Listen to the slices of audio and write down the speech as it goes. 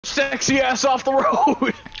sexy ass off the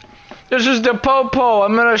road. This is the po-po.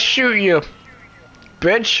 I'm gonna shoot you,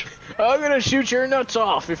 bitch. I'm gonna shoot your nuts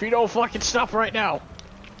off if you don't fucking stop right now.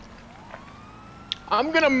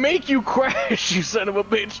 I'm gonna make you crash, you son of a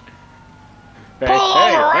bitch. Pull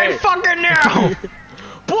over right fucking now.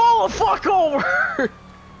 Pull the fuck over.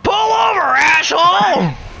 Pull over,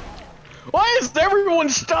 asshole. Why is everyone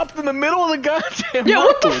stopped in the middle of the goddamn road?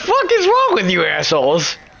 What the fuck is wrong with you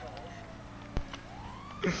assholes?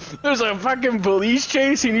 There's a fucking police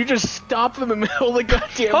chase and you just stop in the middle of the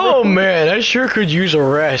goddamn road. Oh man, I sure could use a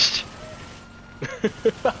rest.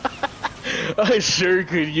 I sure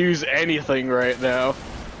could use anything right now.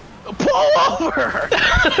 Pull over!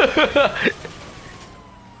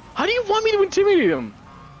 How do you want me to intimidate him?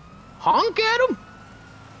 Honk at him?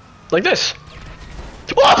 Like this.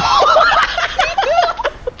 What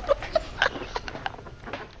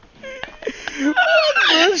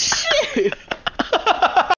the shit?